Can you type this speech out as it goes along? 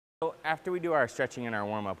So after we do our stretching and our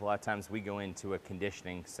warm-up, a lot of times we go into a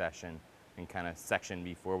conditioning session and kind of section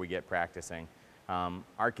before we get practicing.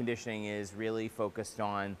 Our conditioning is really focused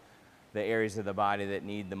on the areas of the body that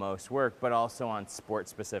need the most work, but also on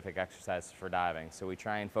sport-specific exercises for diving. So we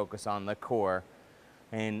try and focus on the core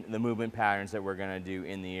and the movement patterns that we're gonna do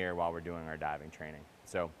in the air while we're doing our diving training.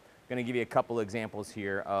 So I'm gonna give you a couple examples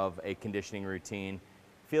here of a conditioning routine.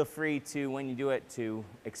 Feel free to, when you do it, to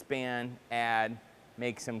expand, add,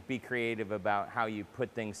 be creative about how you put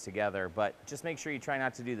things together, but just make sure you try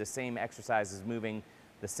not to do the same exercises moving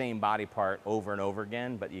the same body part over and over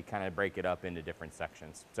again, but you kind of break it up into different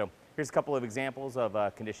sections. So here's a couple of examples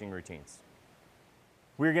of conditioning routines.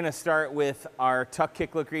 We're gonna start with our tuck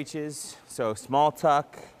kick look reaches. So small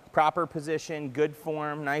tuck, proper position, good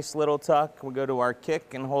form, nice little tuck. We'll go to our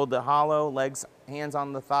kick and hold the hollow, legs, hands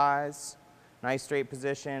on the thighs, nice straight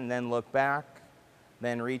position, then look back,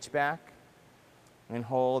 then reach back, and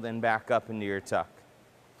hold and back up into your tuck.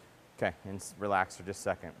 Okay, and relax for just a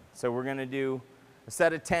second. So we're gonna do a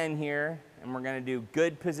set of 10 here, and we're gonna do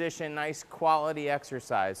good position, nice quality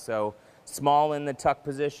exercise. So small in the tuck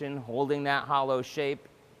position, holding that hollow shape,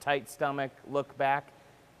 tight stomach, look back.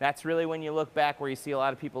 That's really when you look back where you see a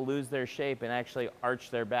lot of people lose their shape and actually arch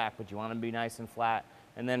their back, but you wanna be nice and flat,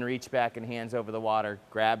 and then reach back and hands over the water,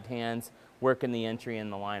 grabbed hands, working the entry in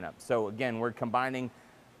the lineup. So again, we're combining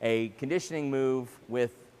a conditioning move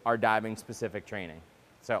with our diving specific training.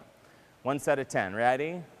 So one set of 10,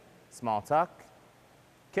 ready? Small tuck,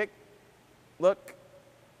 kick, look,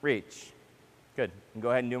 reach. Good, and go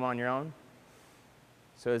ahead and do them on your own.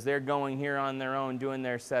 So as they're going here on their own, doing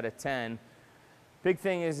their set of 10, big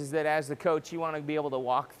thing is that as the coach, you want to be able to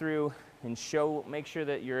walk through and make sure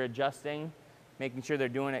that you're adjusting, making sure they're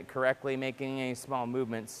doing it correctly, making any small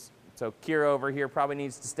movements. So Kira over here probably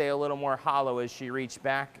needs to stay a little more hollow as she reaches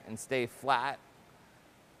back and stay flat.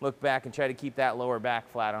 Look back and try to keep that lower back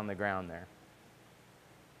flat on the ground there.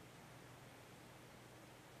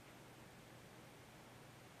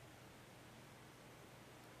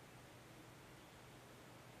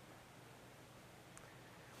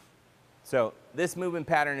 So this movement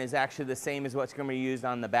pattern is actually the same as what's going to be used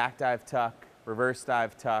on the back dive tuck, reverse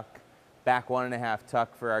dive tuck, back 1.5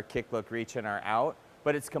 tuck for our kick, look, reach, and our out.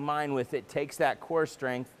 But it's combined with, it takes that core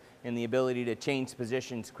strength and the ability to change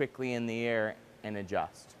positions quickly in the air and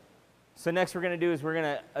adjust. So next we're going to do is we're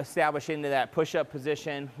going to establish into that push-up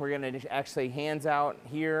position. We're going to actually hands out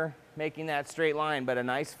here, making that straight line, but a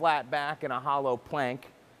nice flat back and a hollow plank.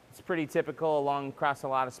 It's pretty typical across a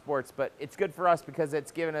lot of sports, but it's good for us because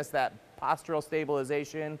it's given us that postural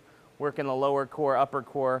stabilization, working the lower core, upper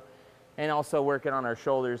core, and also working on our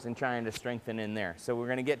shoulders and trying to strengthen in there. So we're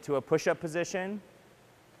going to get to a push-up position.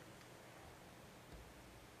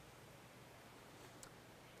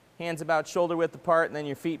 Hands about shoulder width apart, and then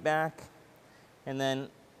your feet back. And then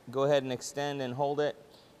go ahead and extend and hold it.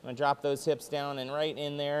 I'm going to drop those hips down and right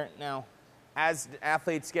in there. Now, as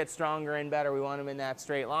athletes get stronger and better, we want them in that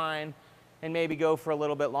straight line and maybe go for a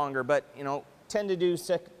little bit longer. But, tend to do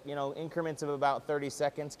increments of about 30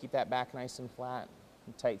 seconds. Keep that back nice and flat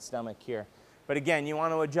and tight stomach here. But again, you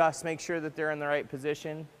want to adjust, make sure that they're in the right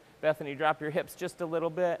position. Bethany, drop your hips just a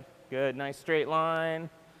little bit. Good, nice straight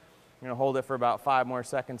line. You're going to hold it for about 5 more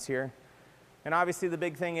seconds here. And obviously the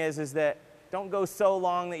big thing is that don't go so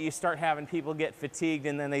long that you start having people get fatigued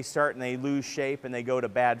and then they lose shape and they go to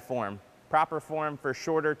bad form. Proper form for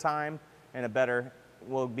shorter time and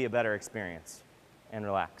will be a better experience. And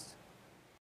relax.